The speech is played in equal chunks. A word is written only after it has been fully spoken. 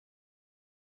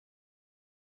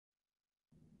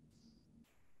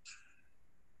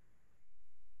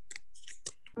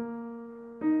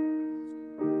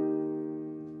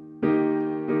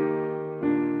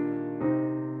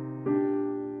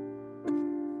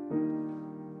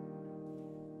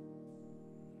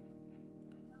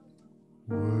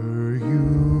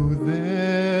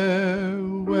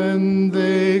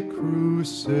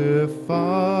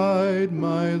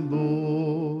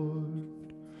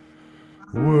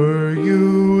Were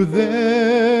you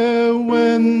there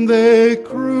when they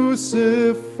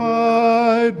crucified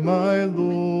my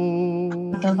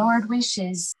Lord? The Lord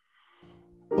wishes.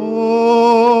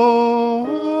 Oh,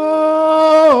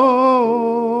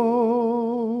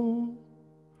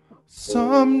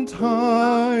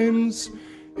 sometimes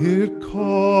it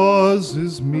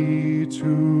causes me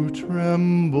to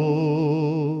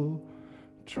tremble,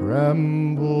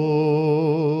 tremble,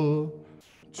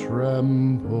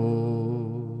 tremble.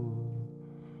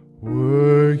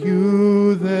 Were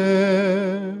you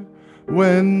there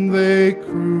when they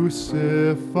crucified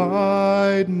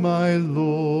my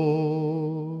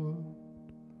Lord?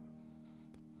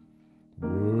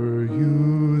 Were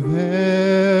you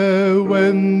there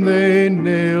when they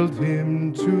nailed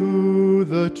him to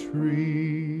the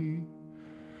tree?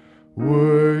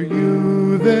 Were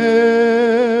you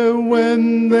there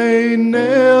when they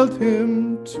nailed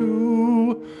him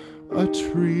to a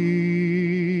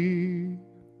tree?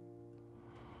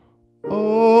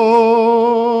 Oh,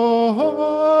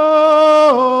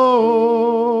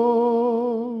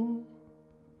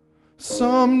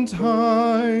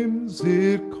 sometimes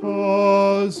it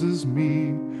causes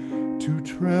me to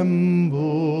tremble,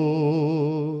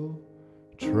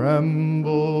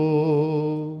 tremble,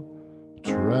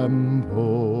 tremble.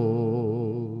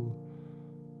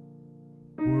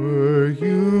 Were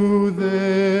you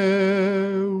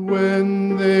there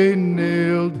when they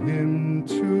nailed him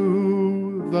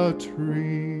to the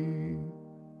tree?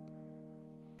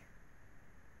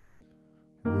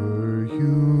 Were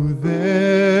you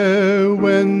there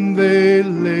when they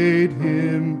laid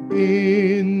him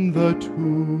in the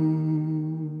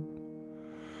tomb?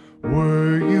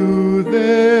 Were you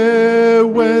there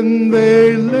when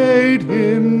they laid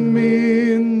him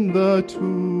in the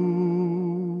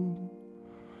tomb?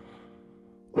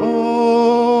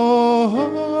 Oh,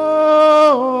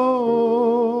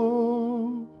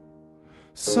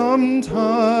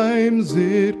 sometimes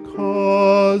it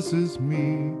causes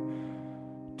me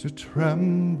to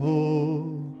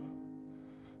tremble,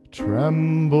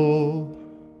 tremble,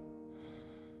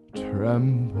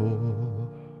 tremble.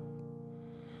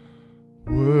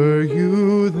 Were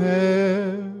you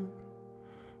there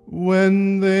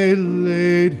when they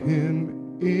laid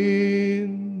him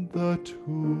in the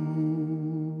tomb?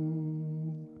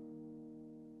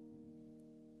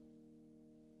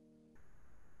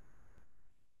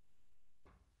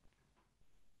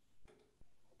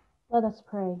 Let us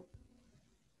pray.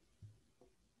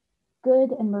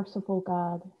 Good and merciful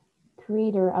God,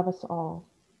 creator of us all,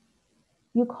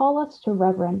 you call us to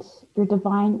reverence your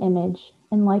divine image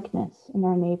and likeness in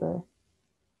our neighbor.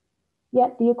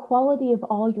 Yet the equality of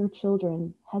all your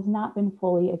children has not been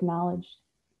fully acknowledged,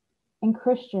 and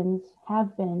Christians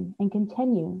have been and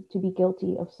continue to be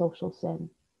guilty of social sin.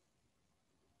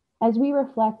 As we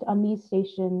reflect on these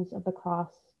stations of the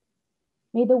cross,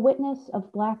 may the witness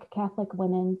of Black Catholic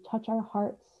women touch our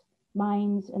hearts,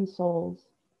 minds, and souls,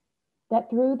 that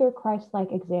through their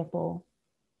Christ-like example,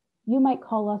 you might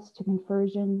call us to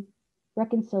conversion,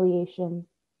 reconciliation,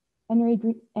 and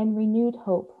renewed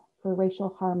hope for racial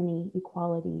harmony,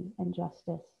 equality, and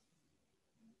justice.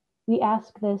 We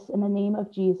ask this in the name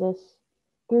of Jesus,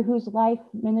 through whose life,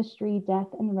 ministry,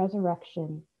 death, and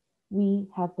resurrection, we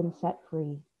have been set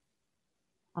free.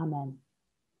 Amen.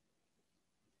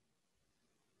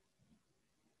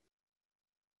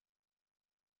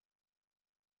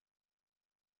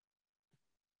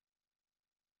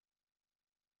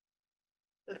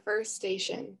 The first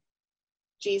station,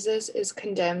 Jesus is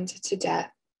condemned to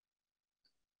death.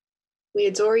 We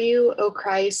adore you, O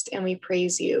Christ, and we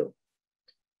praise you,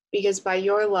 because by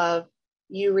your love,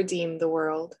 you redeem the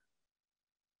world.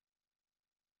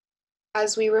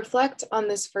 As we reflect on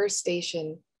this first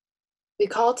station, we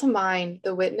call to mind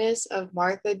the witness of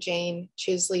Martha Jane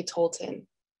Chisley Tolton.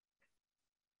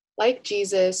 Like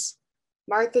Jesus,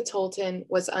 Martha Tolton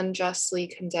was unjustly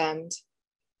condemned.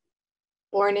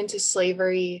 Born into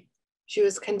slavery, she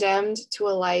was condemned to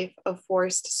a life of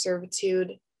forced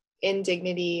servitude,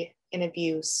 indignity, and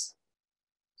abuse.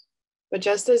 But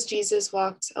just as Jesus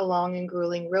walked a long and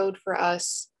grueling road for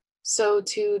us, so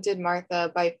too did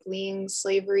Martha by fleeing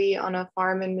slavery on a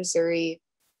farm in Missouri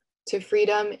to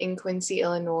freedom in Quincy,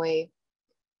 Illinois,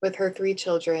 with her 3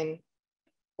 children,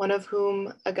 one of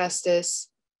whom, Augustus,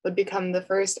 would become the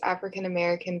first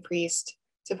African-American priest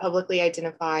to publicly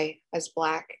identify as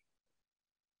Black.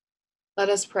 Let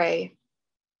us pray.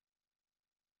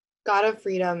 God of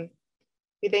freedom,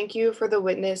 we thank you for the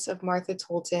witness of Martha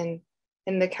Tolton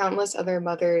and the countless other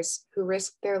mothers who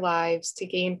risked their lives to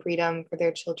gain freedom for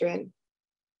their children.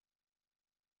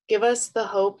 Give us the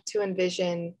hope to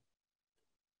envision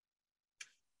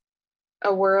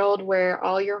a world where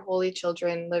all your holy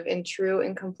children live in true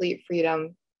and complete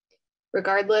freedom,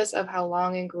 regardless of how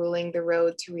long and grueling the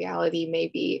road to reality may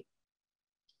be.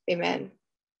 Amen.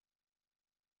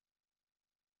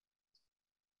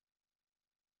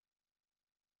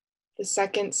 The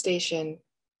second station.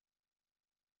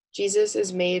 Jesus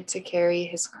is made to carry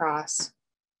his cross.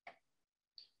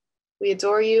 We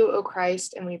adore you, O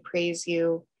Christ, and we praise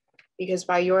you, because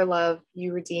by your love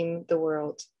you redeem the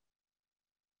world.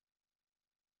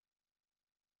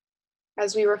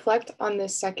 As we reflect on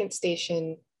this second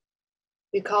station,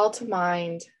 we call to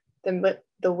mind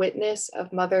the witness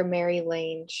of Mother Mary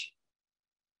Lange.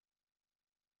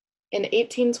 In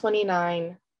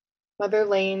 1829, Mother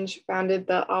Lange founded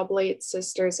the Oblate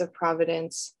Sisters of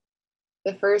Providence,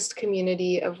 the first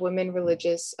community of women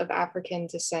religious of African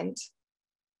descent.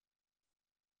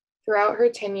 Throughout her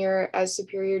tenure as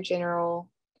Superior General,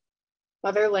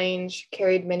 Mother Lange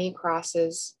carried many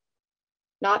crosses,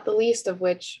 not the least of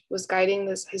which was guiding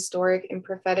this historic and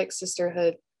prophetic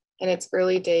sisterhood in its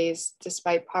early days,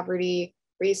 despite poverty,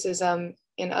 racism,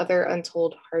 and other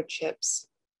untold hardships.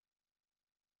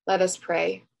 Let us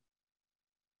pray.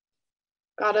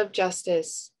 God of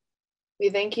justice, we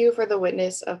thank you for the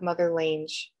witness of Mother Lange.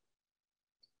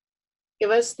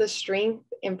 Give us the strength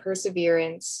and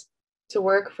perseverance to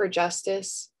work for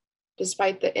justice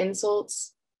despite the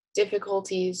insults,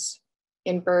 difficulties,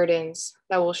 and burdens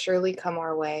that will surely come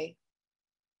our way.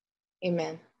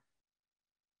 Amen.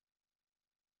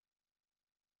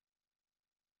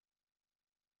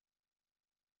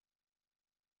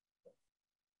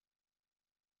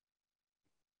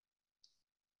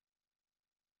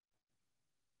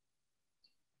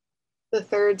 The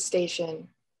third station.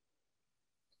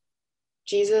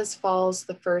 Jesus falls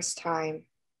the first time.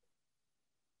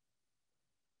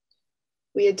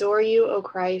 We adore you, O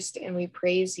Christ, and we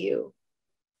praise you,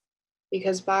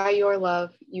 because by your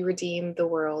love you redeem the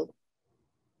world.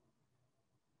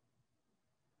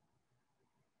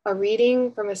 A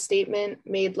reading from a statement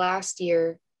made last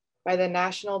year by the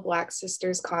National Black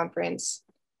Sisters Conference,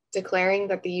 declaring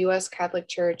that the U.S. Catholic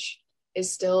Church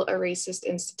is still a racist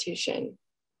institution.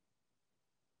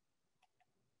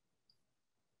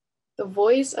 The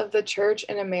voice of the Church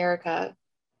in America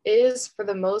is, for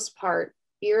the most part,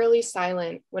 eerily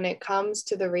silent when it comes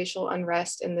to the racial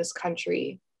unrest in this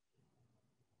country.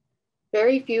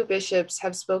 Very few bishops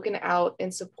have spoken out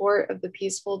in support of the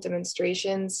peaceful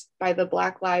demonstrations by the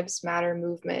Black Lives Matter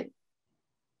movement.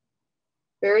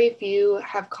 Very few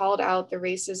have called out the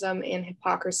racism and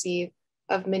hypocrisy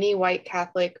of many white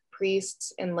Catholic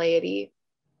priests and laity.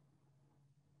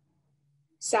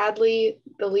 Sadly,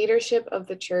 the leadership of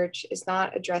the church is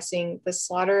not addressing the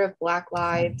slaughter of Black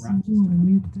lives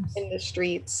in the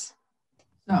streets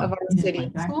of our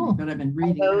city, But I've been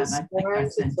reading those that, and I sworn think I to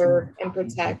sent serve you a and copy.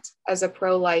 protect as a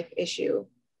pro-life issue.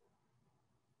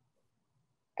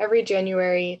 Every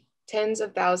January, tens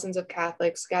of thousands of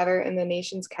Catholics gather in the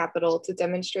nation's capital to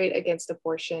demonstrate against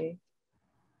abortion.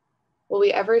 Will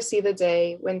we ever see the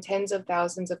day when tens of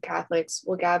thousands of Catholics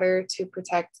will gather to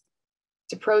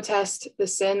protest the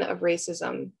sin of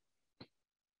racism,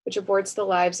 which aborts the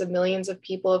lives of millions of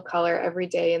people of color every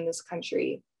day in this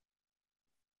country?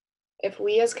 If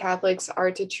we as Catholics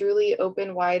are to truly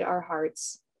open wide our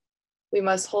hearts, we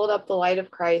must hold up the light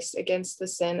of Christ against the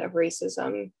sin of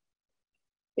racism.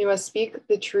 We must speak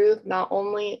the truth not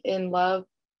only in love,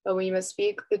 but we must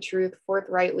speak the truth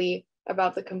forthrightly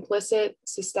about the complicit,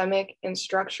 systemic, and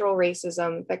structural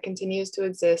racism that continues to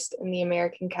exist in the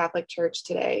American Catholic Church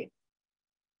today.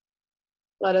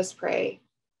 Let us pray.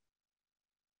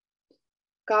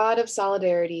 God of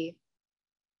solidarity,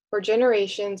 for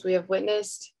generations we have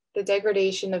witnessed the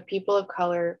degradation of people of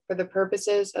color for the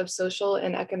purposes of social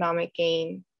and economic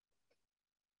gain.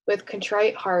 With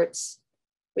contrite hearts,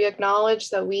 we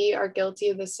acknowledge that we are guilty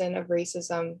of the sin of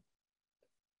racism.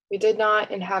 We did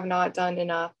not and have not done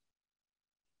enough.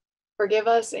 Forgive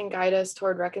us and guide us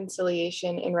toward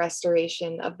reconciliation and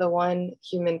restoration of the one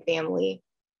human family.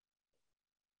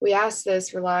 We ask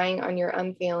this relying on your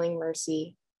unfailing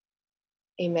mercy.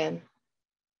 Amen.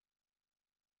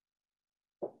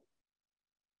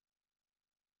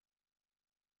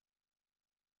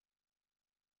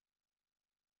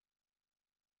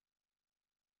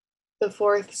 The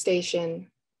fourth station.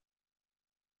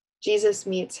 Jesus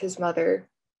meets his mother.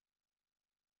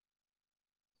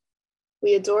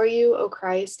 We adore you, O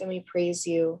Christ, and we praise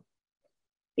you,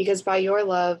 because by your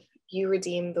love you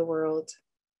redeem the world.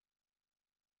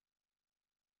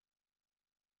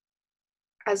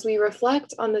 As we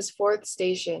reflect on this fourth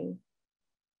station,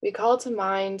 we call to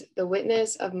mind the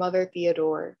witness of Mother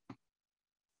Theodore.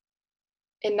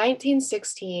 In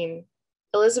 1916,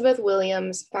 Elizabeth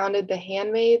Williams founded the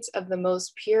Handmaids of the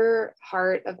Most Pure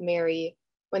Heart of Mary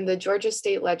when the Georgia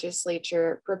State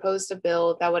Legislature proposed a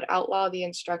bill that would outlaw the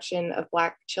instruction of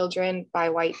Black children by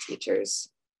white teachers.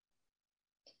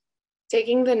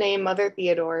 Taking the name Mother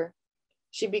Theodore,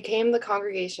 she became the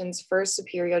congregation's first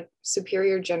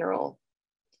superior general.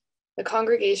 The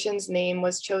congregation's name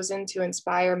was chosen to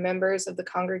inspire members of the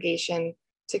congregation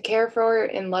to care for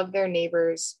and love their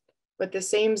neighbors with the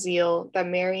same zeal that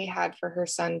Mary had for her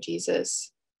son,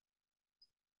 Jesus.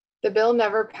 The bill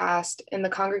never passed, and the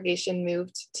congregation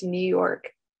moved to New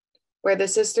York, where the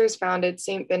sisters founded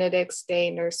St. Benedict's Day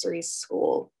Nursery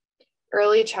School,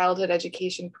 early childhood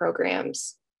education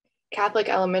programs, Catholic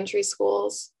elementary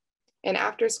schools, an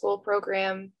after-school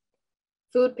program,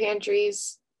 food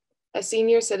pantries, a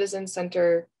senior citizen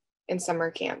center, and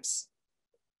summer camps.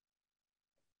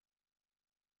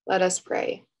 Let us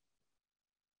pray.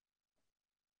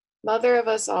 Mother of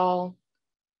us all,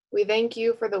 we thank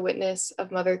you for the witness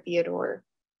of Mother Theodore.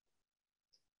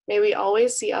 May we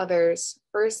always see others,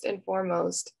 first and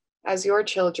foremost, as your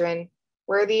children,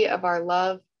 worthy of our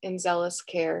love and zealous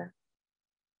care.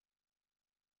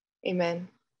 Amen.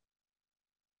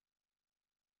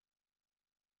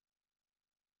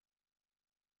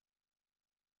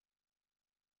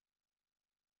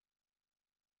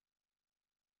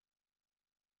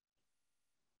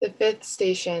 The fifth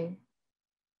station.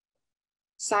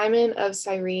 Simon of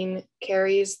Cyrene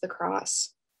carries the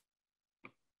cross.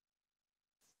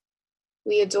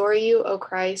 We adore you, O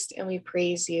Christ, and we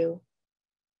praise you,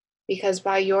 because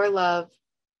by your love,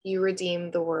 you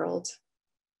redeem the world.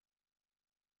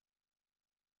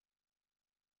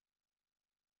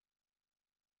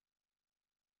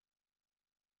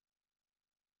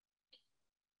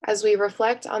 As we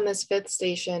reflect on this fifth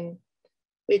station,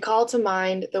 we call to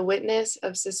mind the witness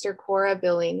of Sister Cora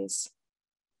Billings.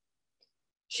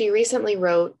 She recently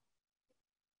wrote,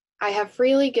 "I have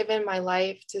freely given my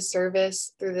life to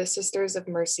service through the Sisters of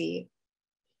Mercy.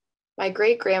 My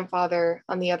great-grandfather,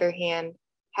 on the other hand,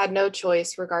 had no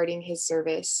choice regarding his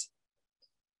service.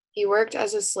 He worked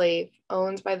as a slave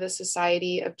owned by the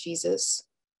Society of Jesus."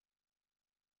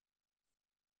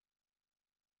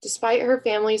 Despite her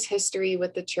family's history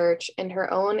with the church and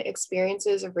her own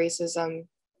experiences of racism,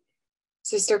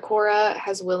 Sister Cora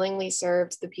has willingly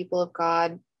served the people of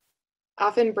God,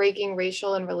 often breaking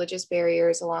racial and religious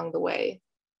barriers along the way.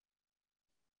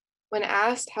 When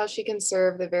asked how she can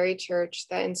serve the very church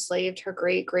that enslaved her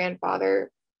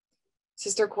great-grandfather,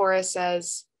 Sister Cora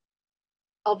says,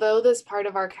 "Although this part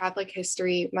of our Catholic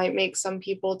history might make some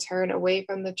people turn away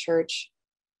from the church,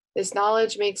 this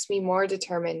knowledge makes me more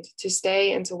determined to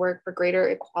stay and to work for greater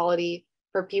equality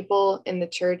for people in the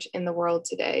church and the world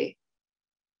today."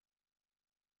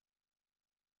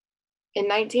 In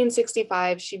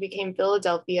 1965, she became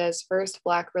Philadelphia's first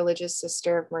Black religious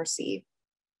Sister of Mercy.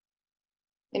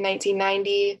 In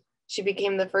 1990, she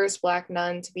became the first Black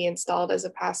nun to be installed as a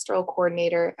pastoral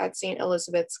coordinator at St.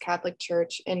 Elizabeth's Catholic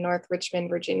Church in North Richmond,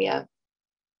 Virginia.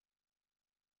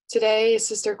 Today,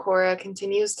 Sister Cora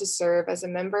continues to serve as a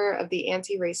member of the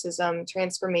Anti-Racism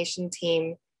Transformation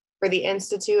Team for the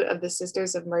Institute of the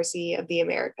Sisters of Mercy of the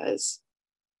Americas.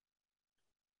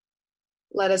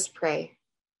 Let us pray.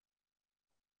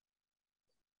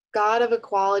 God of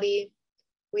equality,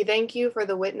 we thank you for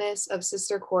the witness of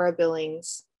Sister Cora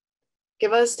Billings.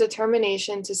 Give us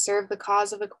determination to serve the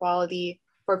cause of equality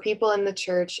for people in the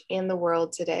church and the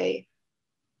world today.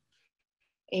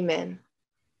 Amen.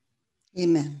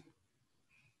 Amen.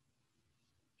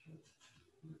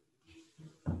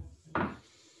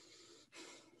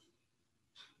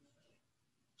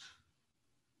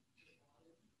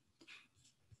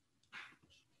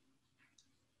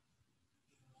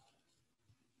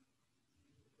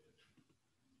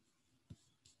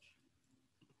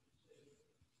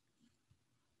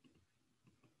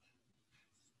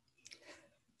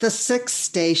 The sixth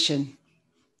station.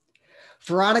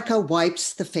 Veronica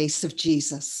wipes the face of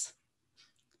Jesus.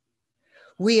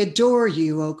 We adore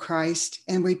you, O Christ,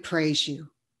 and we praise you,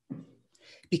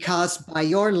 because by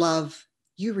your love,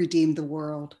 you redeemed the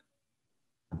world.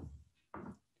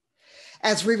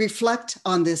 As we reflect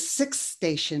on this sixth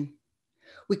station,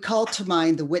 we call to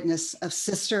mind the witness of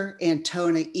Sister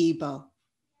Antona Ebo.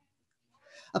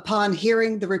 Upon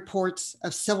hearing the reports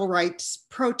of civil rights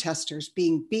protesters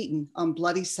being beaten on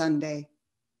Bloody Sunday,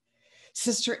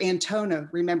 Sister Antona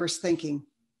remembers thinking,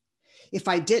 if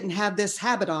I didn't have this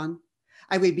habit on,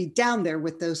 I would be down there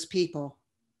with those people.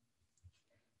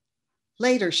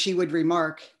 Later, she would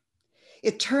remark,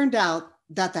 it turned out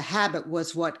that the habit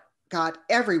was what got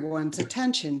everyone's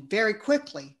attention very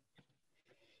quickly,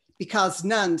 because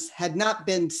nuns had not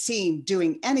been seen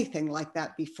doing anything like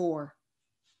that before.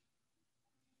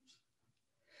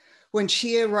 When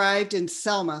she arrived in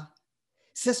Selma,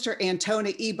 Sister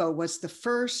Antona Ebo was the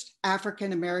first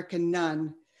African-American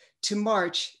nun to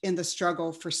march in the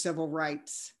struggle for civil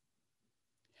rights.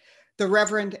 The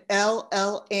Reverend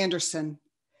L.L. Anderson,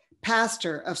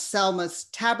 pastor of Selma's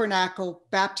Tabernacle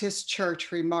Baptist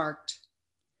Church, remarked,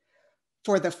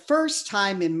 "For the first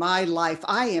time in my life,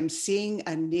 I am seeing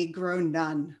a Negro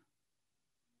nun."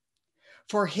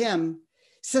 For him,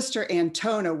 Sister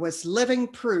Antona was living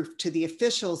proof to the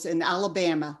officials in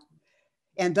Alabama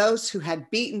and those who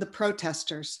had beaten the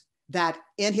protesters that,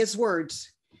 in his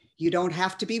words, "You don't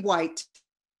have to be white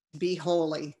to be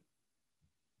holy."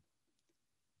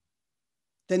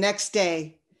 The next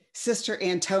day, Sister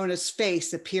Antona's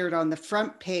face appeared on the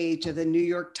front page of the New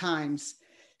York Times,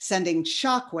 sending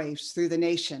shockwaves through the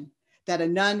nation that a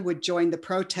nun would join the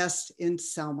protests in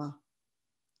Selma.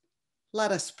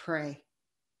 Let us pray.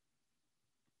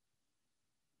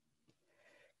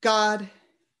 God,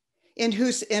 in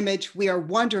whose image we are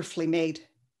wonderfully made,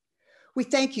 we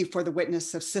thank you for the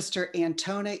witness of Sister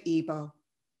Antona Ebo.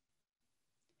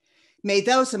 May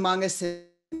those among us in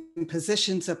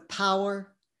positions of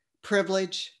power,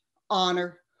 privilege,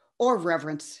 honor, or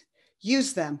reverence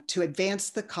use them to advance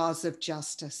the cause of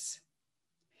justice.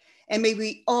 And may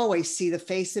we always see the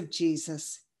face of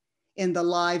Jesus in the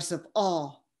lives of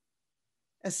all,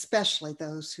 especially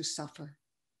those who suffer.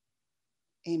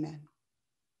 Amen.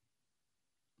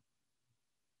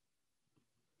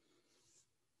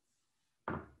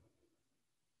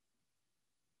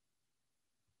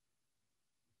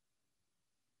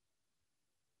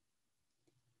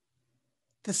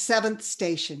 The seventh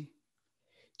station,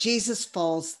 Jesus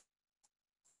falls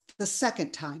the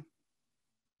second time.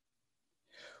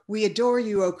 We adore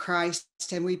you, O Christ,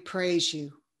 and we praise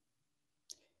you,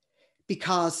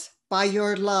 because by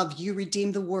your love you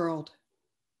redeem the world.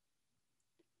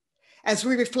 As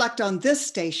we reflect on this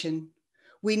station,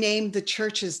 we name the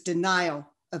church's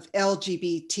denial of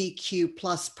LGBTQ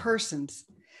plus persons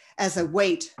as a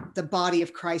weight the body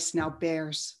of Christ now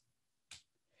bears.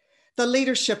 The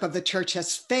leadership of the church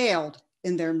has failed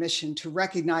in their mission to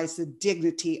recognize the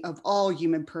dignity of all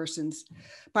human persons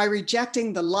by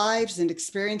rejecting the lives and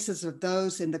experiences of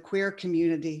those in the queer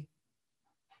community.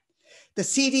 The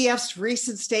CDF's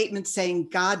recent statement saying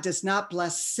God does not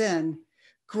bless sin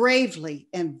gravely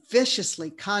and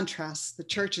viciously contrasts the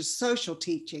church's social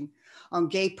teaching on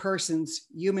gay persons'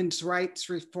 human rights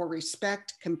for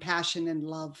respect, compassion, and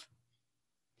love.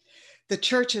 The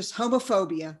church's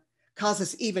homophobia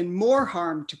causes even more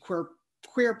harm to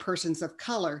queer persons of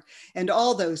color and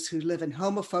all those who live in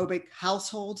homophobic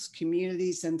households,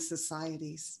 communities, and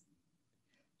societies.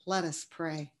 Let us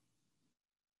pray.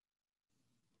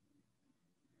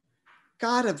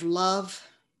 God of love,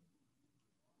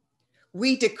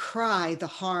 we decry the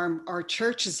harm our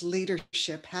church's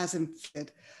leadership has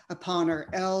inflicted upon our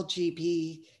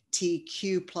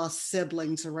LGBTQ plus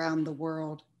siblings around the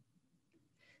world.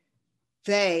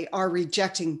 They are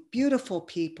rejecting beautiful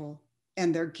people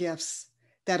and their gifts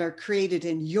that are created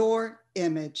in your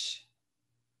image.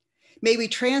 May we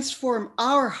transform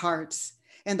our hearts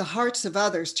and the hearts of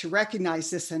others to recognize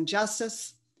this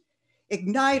injustice,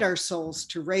 ignite our souls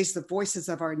to raise the voices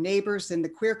of our neighbors in the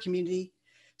queer community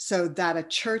so that a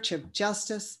church of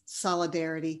justice,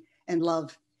 solidarity, and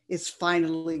love is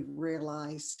finally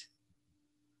realized.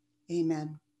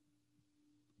 Amen.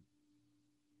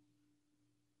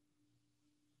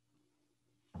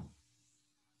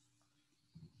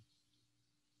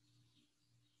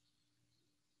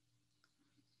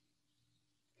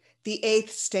 The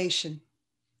eighth station,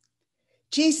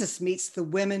 Jesus meets the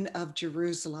women of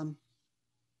Jerusalem.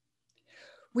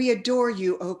 We adore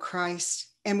you, O Christ,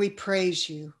 and we praise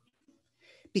you,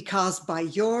 because by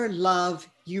your love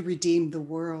you redeemed the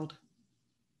world.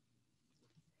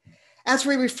 As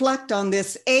we reflect on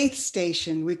this eighth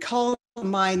station, we call to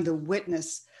mind the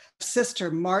witness of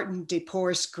Sister Martin de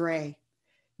Porres Gray,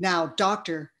 now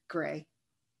Dr. Gray.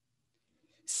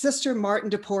 Sister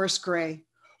Martin de Porres Gray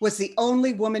was the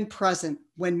only woman present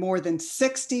when more than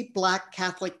 60 Black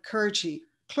Catholic clergy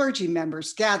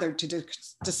members gathered to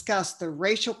discuss the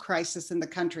racial crisis in the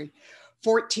country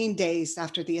 14 days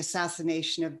after the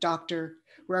assassination of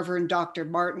Reverend Dr.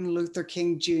 Martin Luther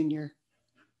King Jr.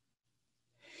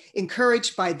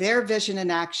 Encouraged by their vision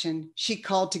and action, she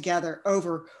called together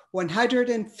over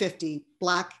 150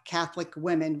 Black Catholic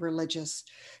women religious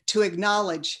to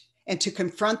acknowledge and to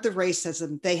confront the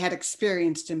racism they had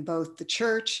experienced in both the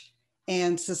church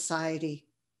and society.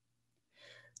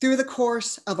 Through the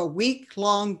course of a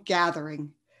week-long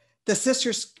gathering, The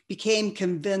sisters became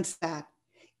convinced that,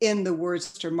 in the words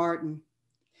of Sister Martin,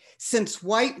 since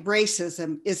white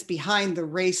racism is behind the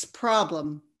race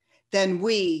problem, then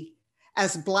we,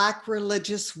 as Black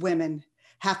religious women,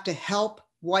 have to help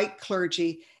white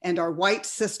clergy and our white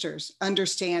sisters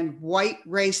understand white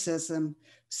racism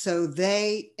so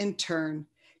they, in turn,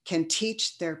 can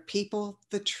teach their people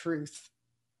the truth.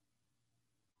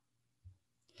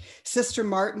 Sister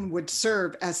Martin would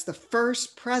serve as the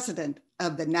first president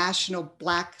of the National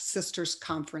Black Sisters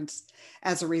Conference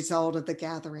as a result of the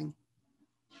gathering.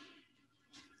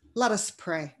 Let us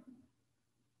pray.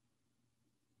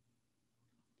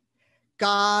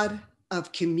 God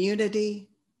of community,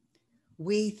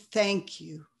 we thank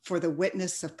you for the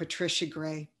witness of Patricia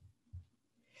Gray.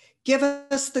 Give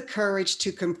us the courage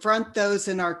to confront those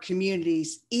in our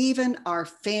communities, even our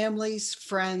families,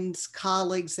 friends,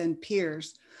 colleagues, and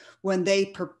peers, when they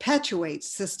perpetuate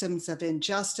systems of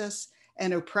injustice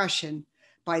and oppression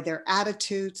by their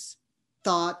attitudes,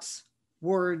 thoughts,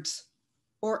 words,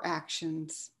 or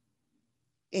actions.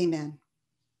 Amen.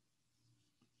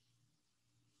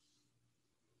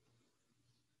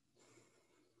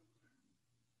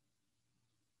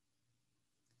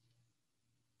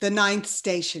 The ninth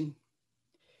station.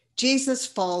 Jesus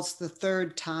falls the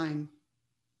third time.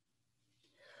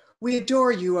 We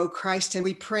adore you, O Christ, and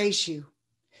we praise you,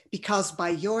 because by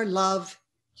your love,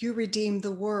 you redeemed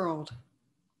the world.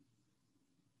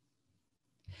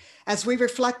 As we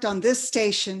reflect on this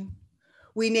station,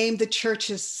 we name the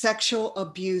church's sexual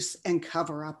abuse and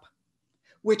cover-up,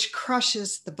 which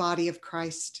crushes the body of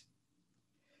Christ.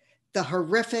 The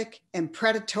horrific and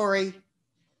predatory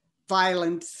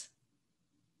violence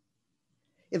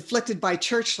inflicted by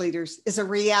church leaders is a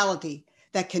reality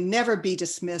that can never be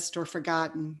dismissed or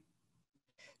forgotten.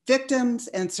 Victims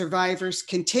and survivors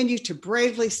continue to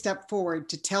bravely step forward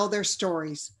to tell their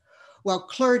stories, while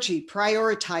clergy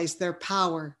prioritize their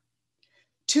power.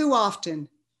 Too often,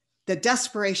 the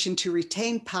desperation to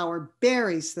retain power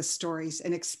buries the stories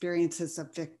and experiences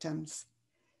of victims.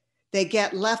 They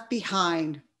get left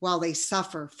behind while they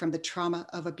suffer from the trauma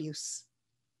of abuse.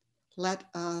 Let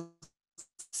us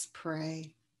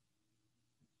pray.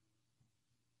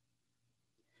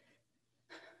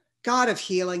 God of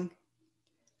healing,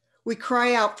 we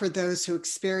cry out for those who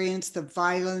experience the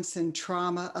violence and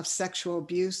trauma of sexual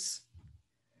abuse.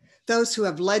 Those who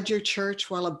have led your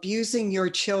church while abusing your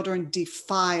children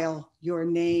defile your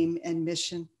name and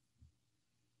mission.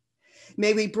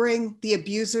 May we bring the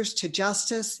abusers to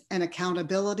justice and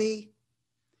accountability.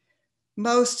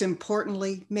 Most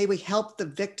importantly, may we help the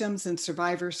victims and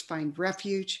survivors find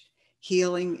refuge,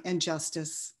 healing, and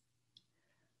justice.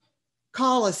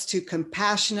 Call us to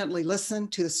compassionately listen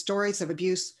to the stories of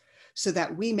abuse so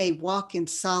that we may walk in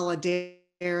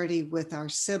solidarity with our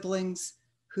siblings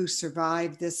who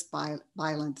survived this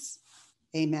violence.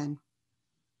 Amen.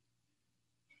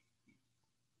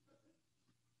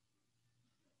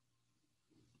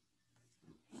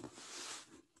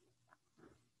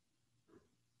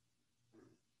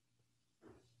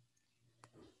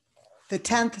 The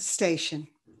 10th station.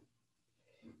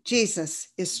 Jesus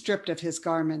is stripped of his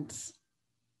garments.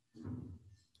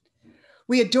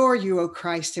 We adore you, O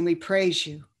Christ, and we praise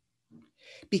you,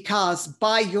 because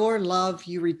by your love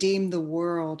you redeemed the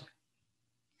world.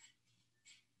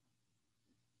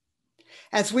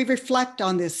 As we reflect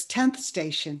on this 10th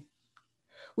station,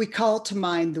 we call to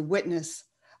mind the witness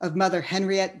of Mother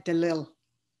Henriette DeLille.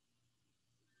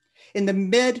 In the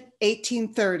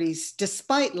mid-1830s,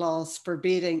 despite laws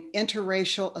forbidding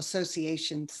interracial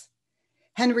associations,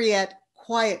 Henriette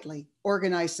quietly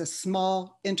organized a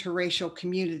small interracial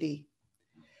community,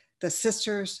 the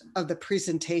Sisters of the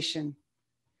Presentation,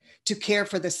 to care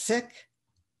for the sick,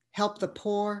 help the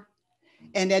poor,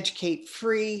 and educate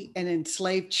free and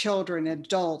enslaved children and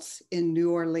adults in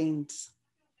New Orleans.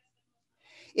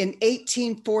 In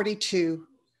 1842,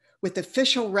 with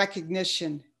official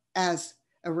recognition as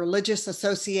a religious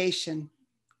association,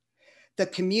 the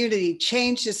community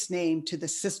changed its name to the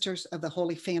Sisters of the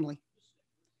Holy Family,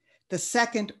 the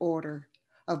second order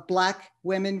of Black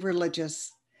women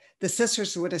religious. The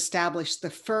sisters would establish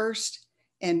the first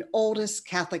and oldest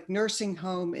Catholic nursing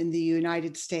home in the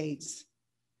United States,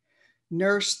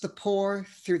 nurse the poor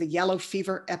through the yellow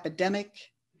fever epidemic,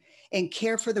 and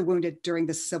care for the wounded during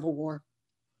the Civil War.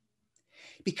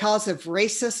 Because of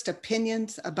racist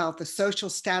opinions about the social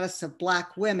status of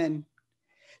Black women,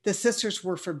 the sisters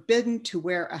were forbidden to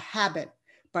wear a habit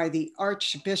by the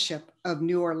Archbishop of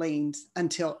New Orleans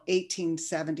until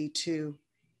 1872.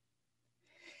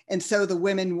 And so the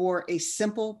women wore a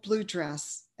simple blue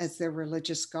dress as their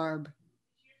religious garb.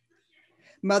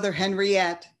 Mother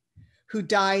Henriette, who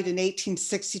died in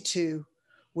 1862,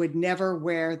 would never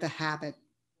wear the habit.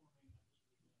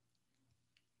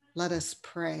 Let us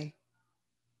pray.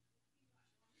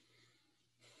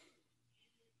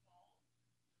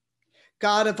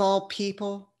 God of all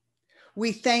people,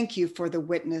 we thank you for the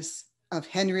witness of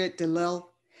Henriette DeLille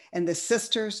and the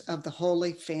Sisters of the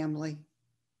Holy Family.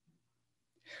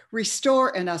 Restore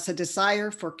in us a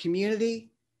desire for community,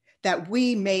 that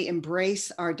we may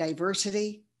embrace our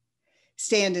diversity,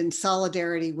 stand in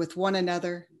solidarity with one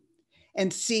another,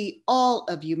 and see all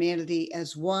of humanity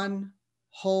as one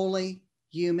holy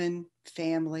human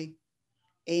family.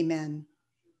 Amen.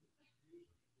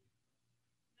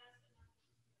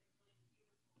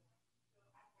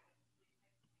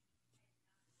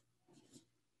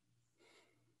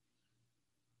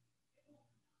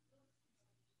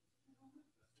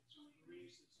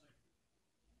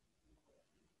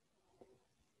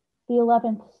 The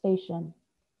 11th station.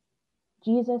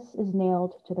 Jesus is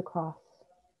nailed to the cross.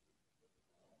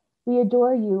 We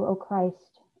adore you, O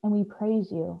Christ, and we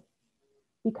praise you,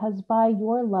 because by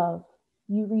your love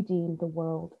you redeem the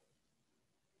world.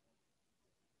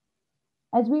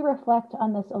 As we reflect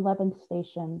on this 11th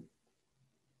station,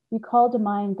 we call to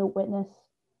mind the witness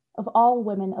of all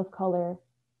women of color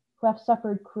who have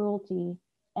suffered cruelty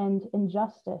and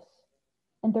injustice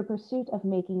in their pursuit of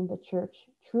making the Church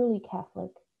truly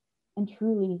Catholic and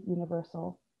truly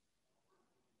universal.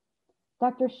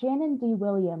 Dr. Shannon D.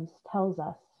 Williams tells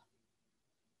us,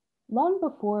 long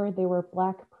before there were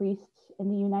Black priests in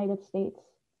the United States,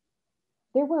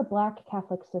 there were Black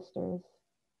Catholic sisters.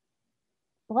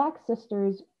 Black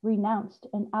sisters renounced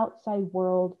an outside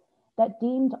world that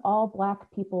deemed all Black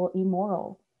people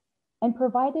immoral and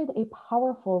provided a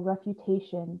powerful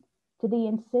refutation to the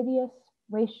insidious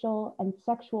racial and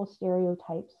sexual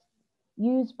stereotypes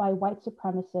used by white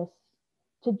supremacists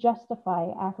to justify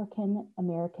African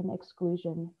American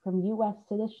exclusion from US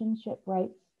citizenship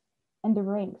rights and the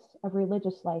ranks of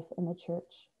religious life in the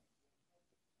Church.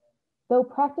 Though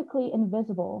practically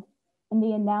invisible in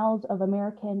the annals of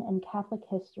American and Catholic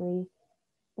history,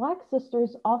 Black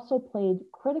sisters also played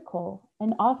critical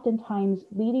and oftentimes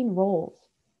leading roles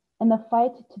in the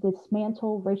fight to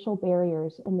dismantle racial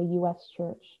barriers in the US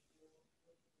Church.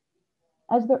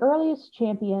 As the earliest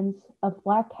champions of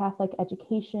Black Catholic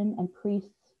education and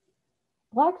priests,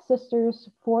 Black sisters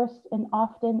forced an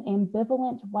often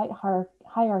ambivalent white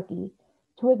hierarchy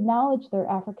to acknowledge their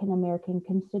African American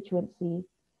constituency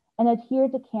and adhere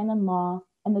to canon law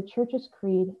and the Church's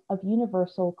creed of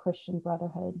universal Christian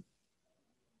brotherhood.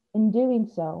 In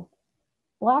doing so,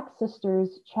 Black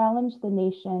sisters challenged the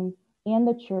nation and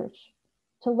the Church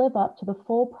to live up to the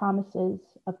full promises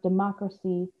of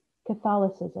democracy,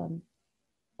 Catholicism,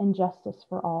 and justice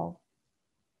for all.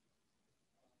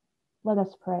 Let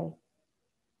us pray.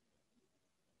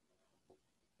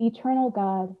 Eternal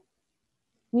God,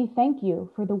 we thank you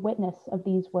for the witness of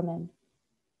these women.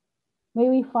 May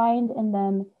we find in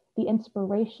them the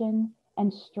inspiration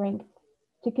and strength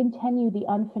to continue the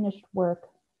unfinished work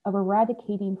of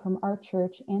eradicating from our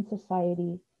Church and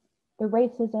society the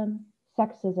racism,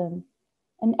 sexism,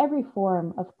 and every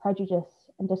form of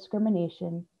prejudice and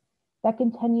discrimination that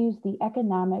continues the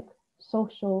economic,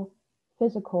 social,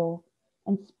 physical,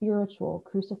 and spiritual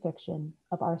crucifixion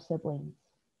of our siblings.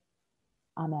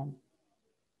 Amen.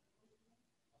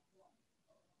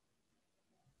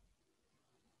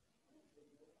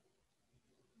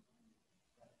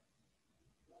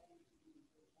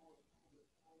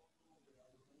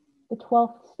 The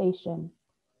 12th station.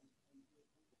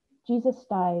 Jesus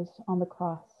dies on the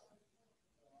cross.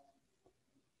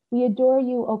 We adore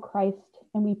you, O Christ,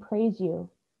 and we praise you,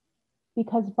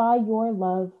 because by your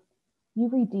love you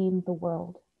redeem the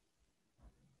world.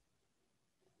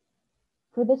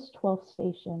 For this 12th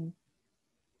station,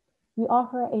 we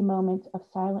offer a moment of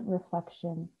silent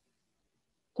reflection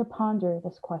to ponder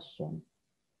this question.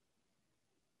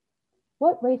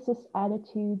 What racist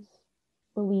attitudes,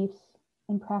 beliefs,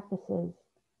 and practices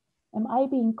am I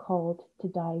being called to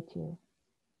die to?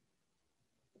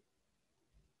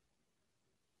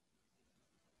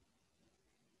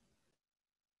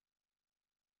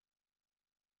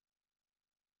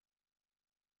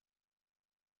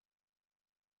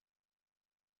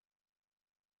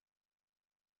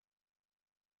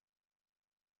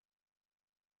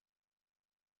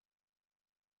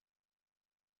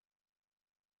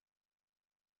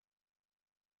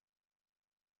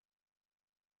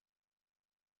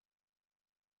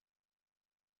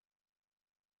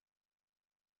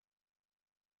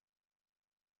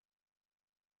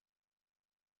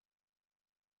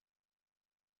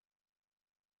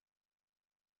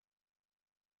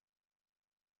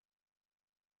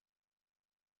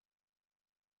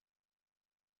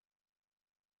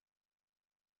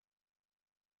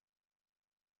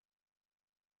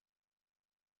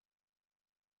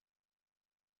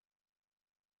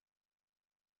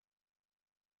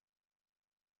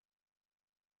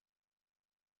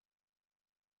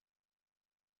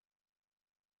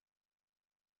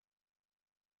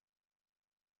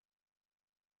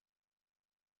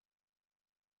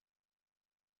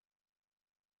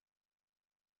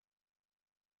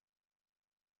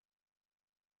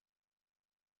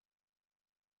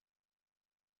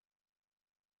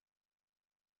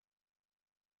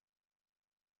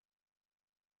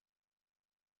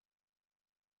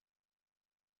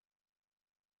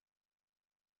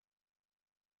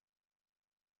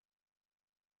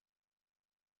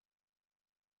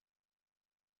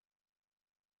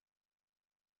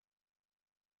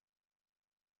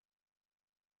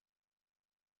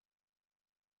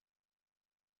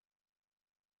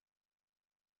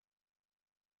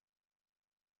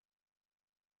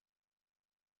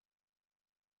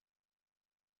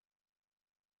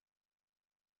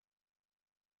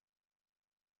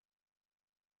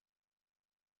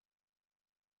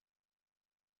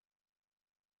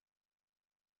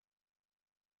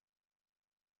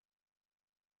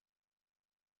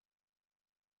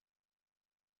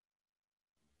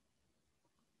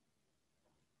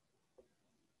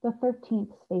 The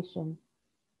 13th station.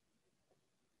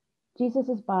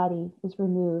 Jesus' body is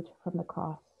removed from the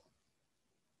cross.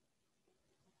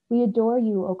 We adore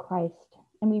you, O Christ,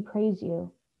 and we praise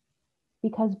you,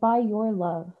 because by your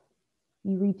love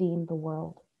you redeem the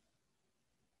world.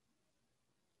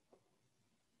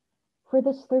 For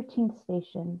this 13th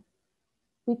station,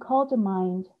 we call to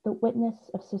mind the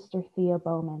witness of Sister Thea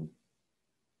Bowman.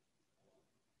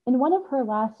 In one of her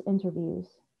last interviews,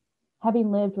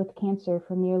 having lived with cancer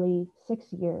for nearly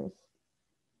 6 years,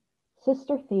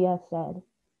 Sister Thea said,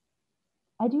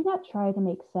 "I do not try to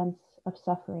make sense of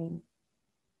suffering.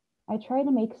 I try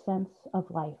to make sense of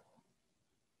life."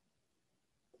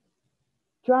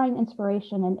 Drawing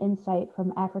inspiration and insight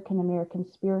from African American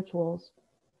spirituals,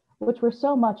 which were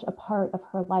so much a part of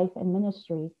her life and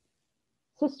ministry,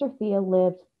 Sister Thea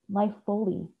lived life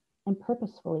fully and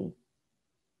purposefully.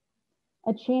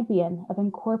 A champion of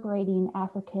incorporating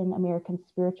African American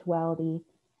spirituality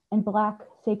and Black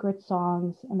sacred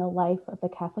songs in the life of the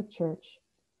Catholic Church,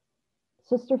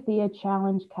 Sister Thea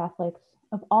challenged Catholics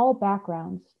of all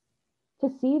backgrounds to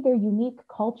see their unique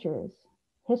cultures,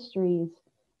 histories,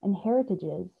 and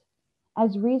heritages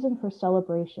as reason for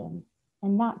celebration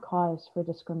and not cause for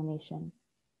discrimination.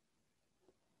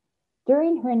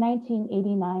 During her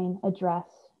 1989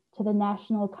 address to the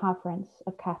National Conference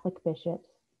of Catholic Bishops,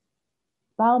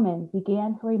 Bowman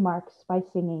began her remarks by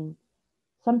singing,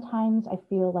 "Sometimes I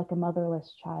feel like a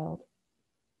motherless child."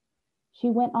 She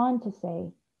went on to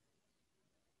say,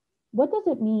 "What does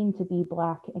it mean to be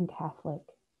Black and Catholic?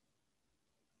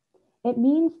 It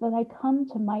means that I come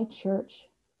to my church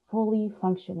fully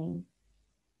functioning."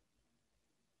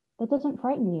 That doesn't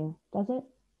frighten you, does it?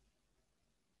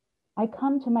 I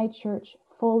come to my church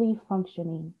fully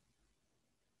functioning.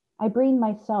 I bring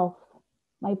myself,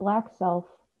 my Black self,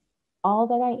 all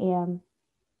that I am,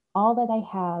 all that I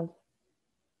have,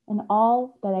 and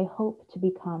all that I hope to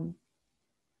become.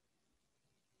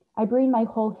 I bring my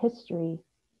whole history,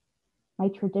 my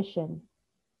tradition,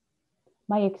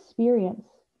 my experience,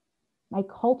 my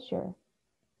culture,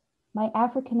 my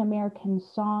African American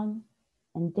song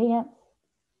and dance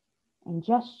and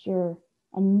gesture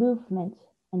and movement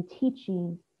and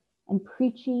teaching and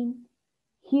preaching,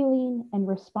 healing and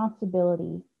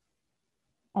responsibility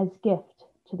as gift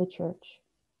to the church.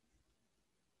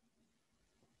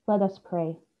 Let us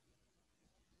pray.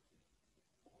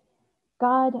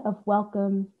 God of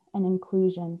welcome and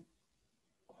inclusion,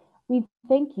 we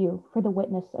thank you for the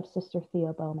witness of Sister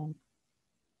Thea Bowman.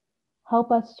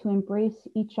 Help us to embrace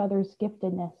each other's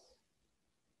giftedness.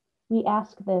 We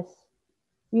ask this,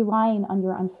 relying on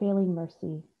your unfailing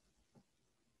mercy.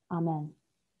 Amen.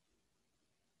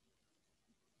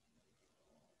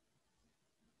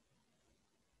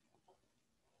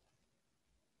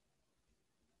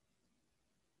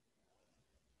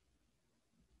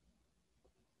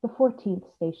 The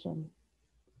 14th station.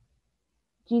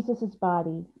 Jesus'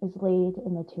 body is laid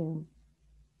in the tomb.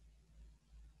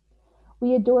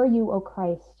 We adore you, O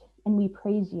Christ, and we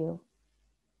praise you,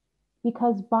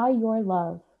 because by your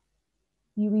love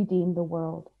you redeem the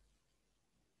world.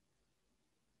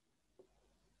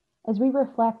 As we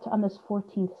reflect on this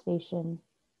 14th station,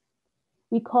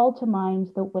 we call to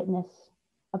mind the witness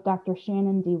of Dr.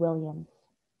 Shannon D. Williams.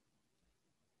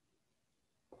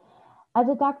 As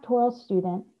a doctoral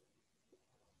student,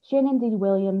 Shannon D.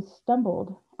 Williams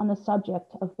stumbled on the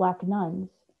subject of Black nuns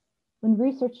when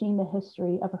researching the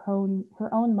history of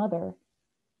her own mother,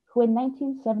 who in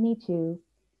 1972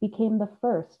 became the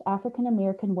first African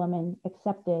American woman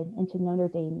accepted into Notre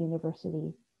Dame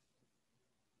University.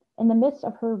 In the midst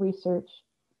of her research,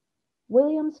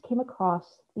 Williams came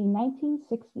across the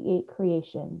 1968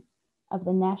 creation of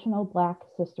the National Black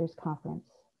Sisters Conference.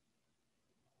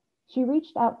 She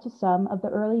reached out to some of the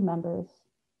early members,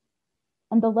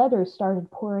 and the letters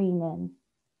started pouring in.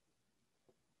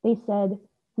 They said,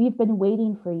 "We've been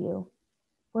waiting for you.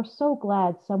 We're so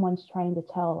glad someone's trying to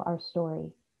tell our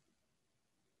story."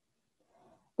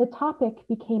 The topic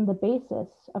became the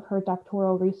basis of her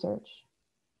doctoral research.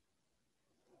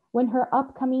 When her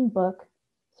upcoming book,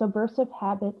 Subversive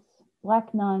Habits,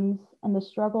 Black Nuns, and the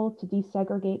Struggle to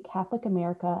Desegregate Catholic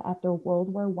America After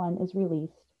World War I is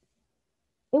released,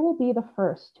 it will be the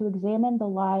first to examine the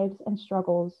lives and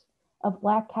struggles of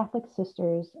Black Catholic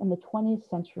sisters in the 20th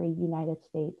century United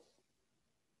States.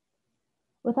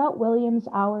 Without Williams'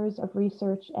 hours of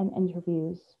research and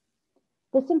interviews,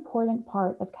 this important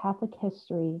part of Catholic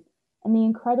history and the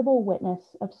incredible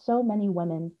witness of so many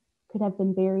women could have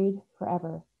been buried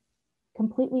forever,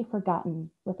 completely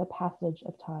forgotten with the passage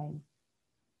of time.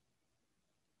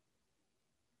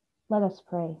 Let us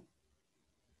pray.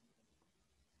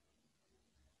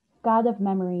 God of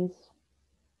memories,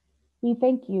 We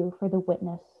thank you for the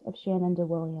witness of Shenandoah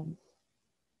Williams.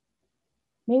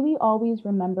 May we always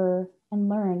remember and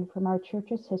learn from our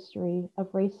church's history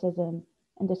of racism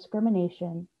and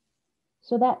discrimination,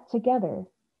 so that together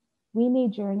we may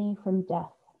journey from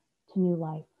death to new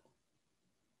life.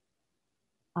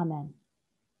 Amen.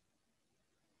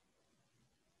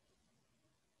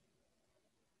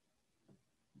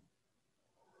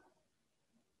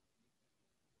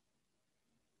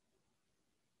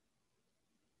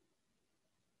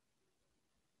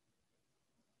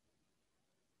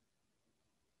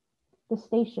 The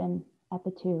station at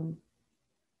the tomb.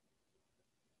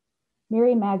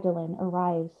 Mary Magdalene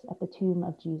arrives at the tomb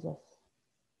of Jesus.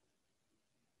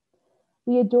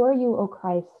 We adore you, O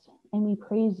Christ, and we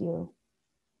praise you,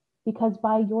 because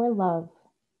by your love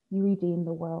you redeem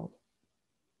the world.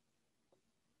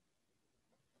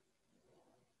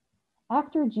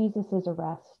 After Jesus'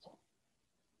 arrest,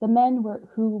 the men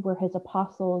who were his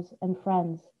apostles and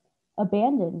friends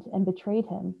abandoned and betrayed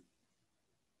him.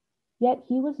 Yet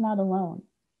he was not alone.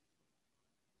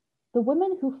 The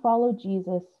women who followed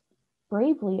Jesus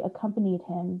bravely accompanied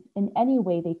him in any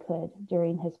way they could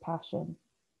during his passion.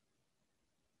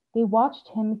 They watched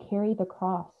him carry the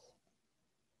cross,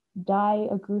 die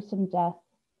a gruesome death,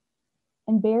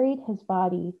 and buried his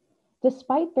body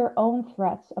despite their own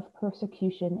threats of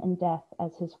persecution and death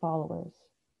as his followers.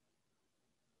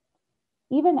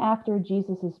 Even after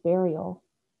Jesus' burial,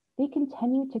 they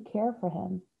continued to care for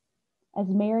him, as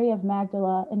Mary of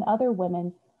Magdala and other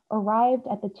women arrived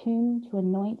at the tomb to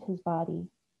anoint his body.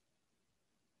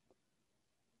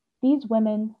 These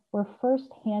women were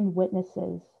first-hand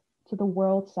witnesses to the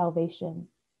world's salvation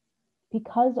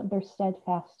because of their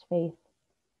steadfast faith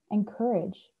and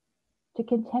courage to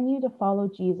continue to follow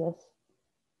Jesus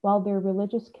while their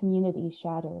religious community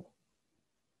shattered.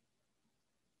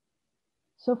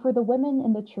 So for the women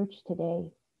in the church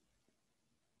today,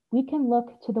 we can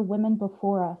look to the women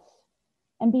before us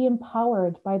and be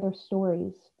empowered by their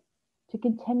stories to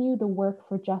continue the work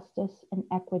for justice and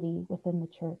equity within the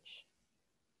church.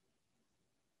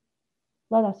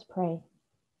 Let us pray.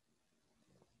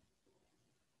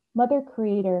 Mother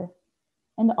Creator,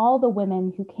 and all the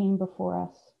women who came before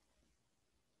us,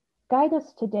 guide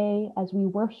us today as we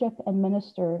worship and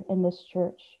minister in this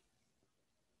church.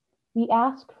 We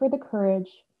ask for the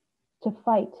courage to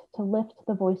fight to lift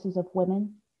the voices of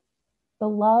women, the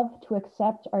love to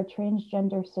accept our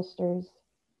transgender sisters,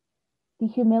 the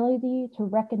humility to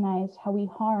recognize how we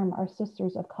harm our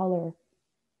sisters of color,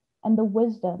 and the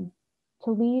wisdom to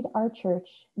lead our church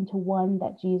into one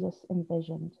that Jesus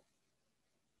envisioned.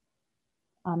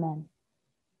 Amen.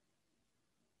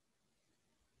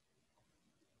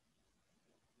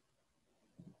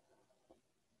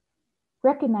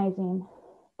 Recognizing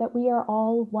that we are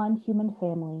all one human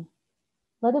family,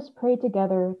 let us pray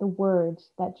together the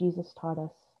words that Jesus taught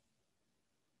us.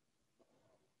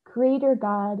 Creator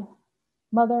God,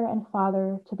 Mother and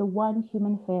Father to the one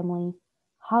human family,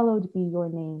 hallowed be your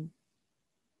name.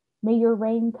 May your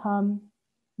reign come,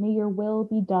 may your will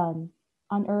be done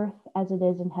on earth as it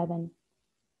is in heaven.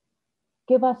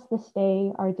 Give us this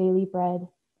day our daily bread,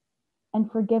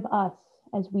 and forgive us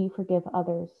as we forgive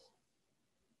others.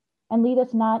 And lead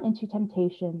us not into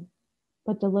temptation,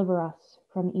 but deliver us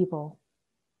from evil.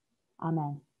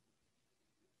 Amen.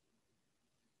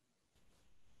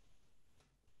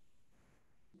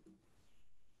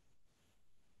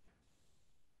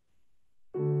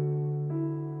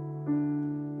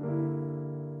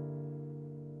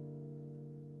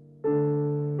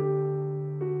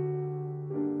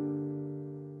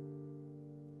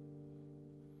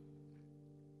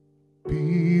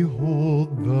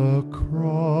 Behold the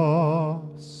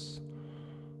cross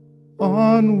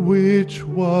on which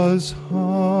was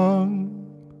hung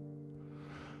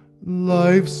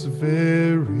life's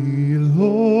very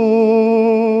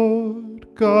Lord,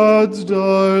 God's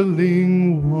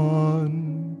darling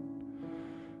one,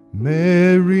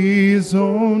 Mary's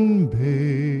own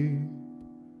babe,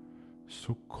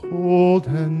 so cold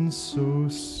and so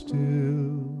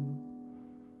still,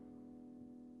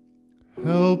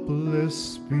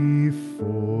 helpless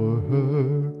before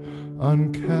her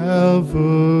on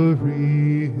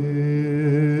Calvary Hill.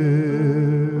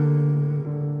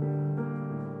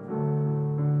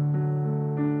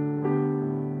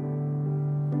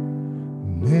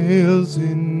 Nails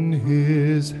in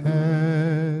his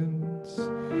hands,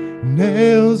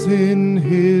 nails in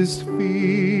his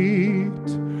feet,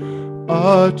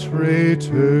 a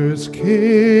traitor's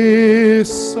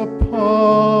kiss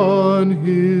upon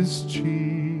his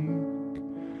cheek,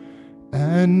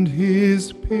 and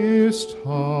his pierced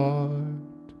heart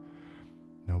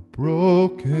now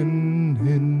broken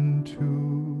in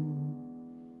two.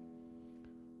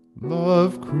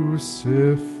 love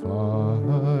crucified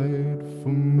for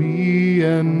me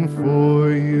and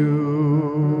for you.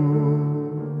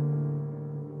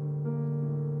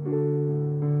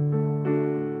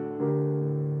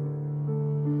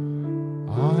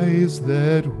 Eyes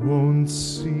that won't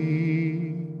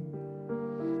see,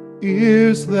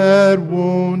 ears that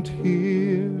won't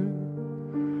hear,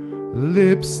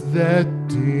 lips that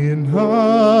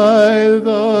deny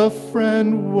the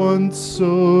friend once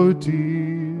so dear.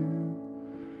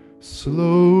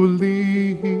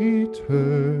 Slowly he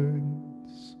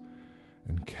turns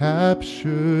and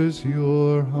captures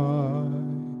your heart,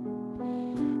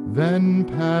 then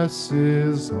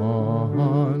passes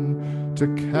on to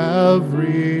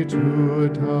Calvary to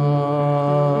die.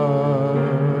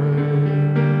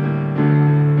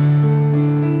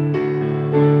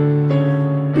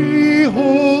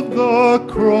 Behold the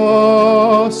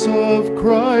cross of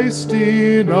Christ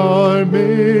in our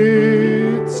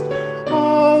midst,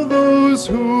 all those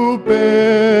who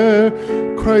bear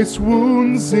Christ's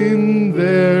wounds in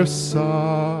their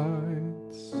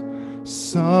sides,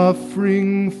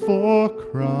 suffering for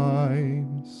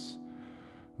crimes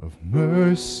of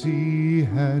mercy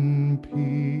and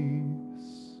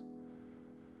peace,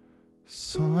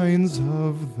 signs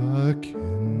of the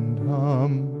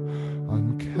kingdom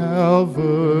on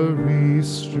Calvary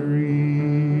Street.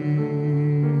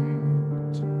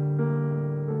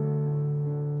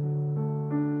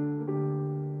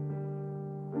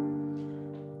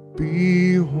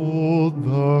 Behold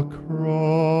the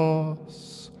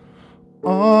cross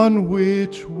on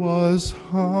which was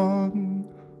hung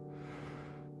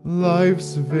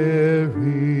life's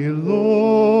very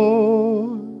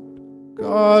Lord,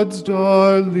 God's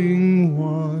darling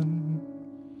one,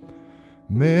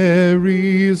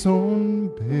 Mary's own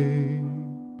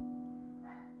babe,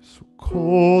 so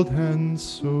cold and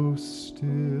so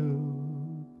still,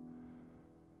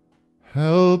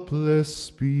 helpless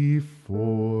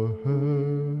before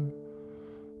her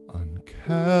on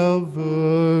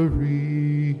Calvary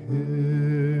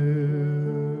Hill.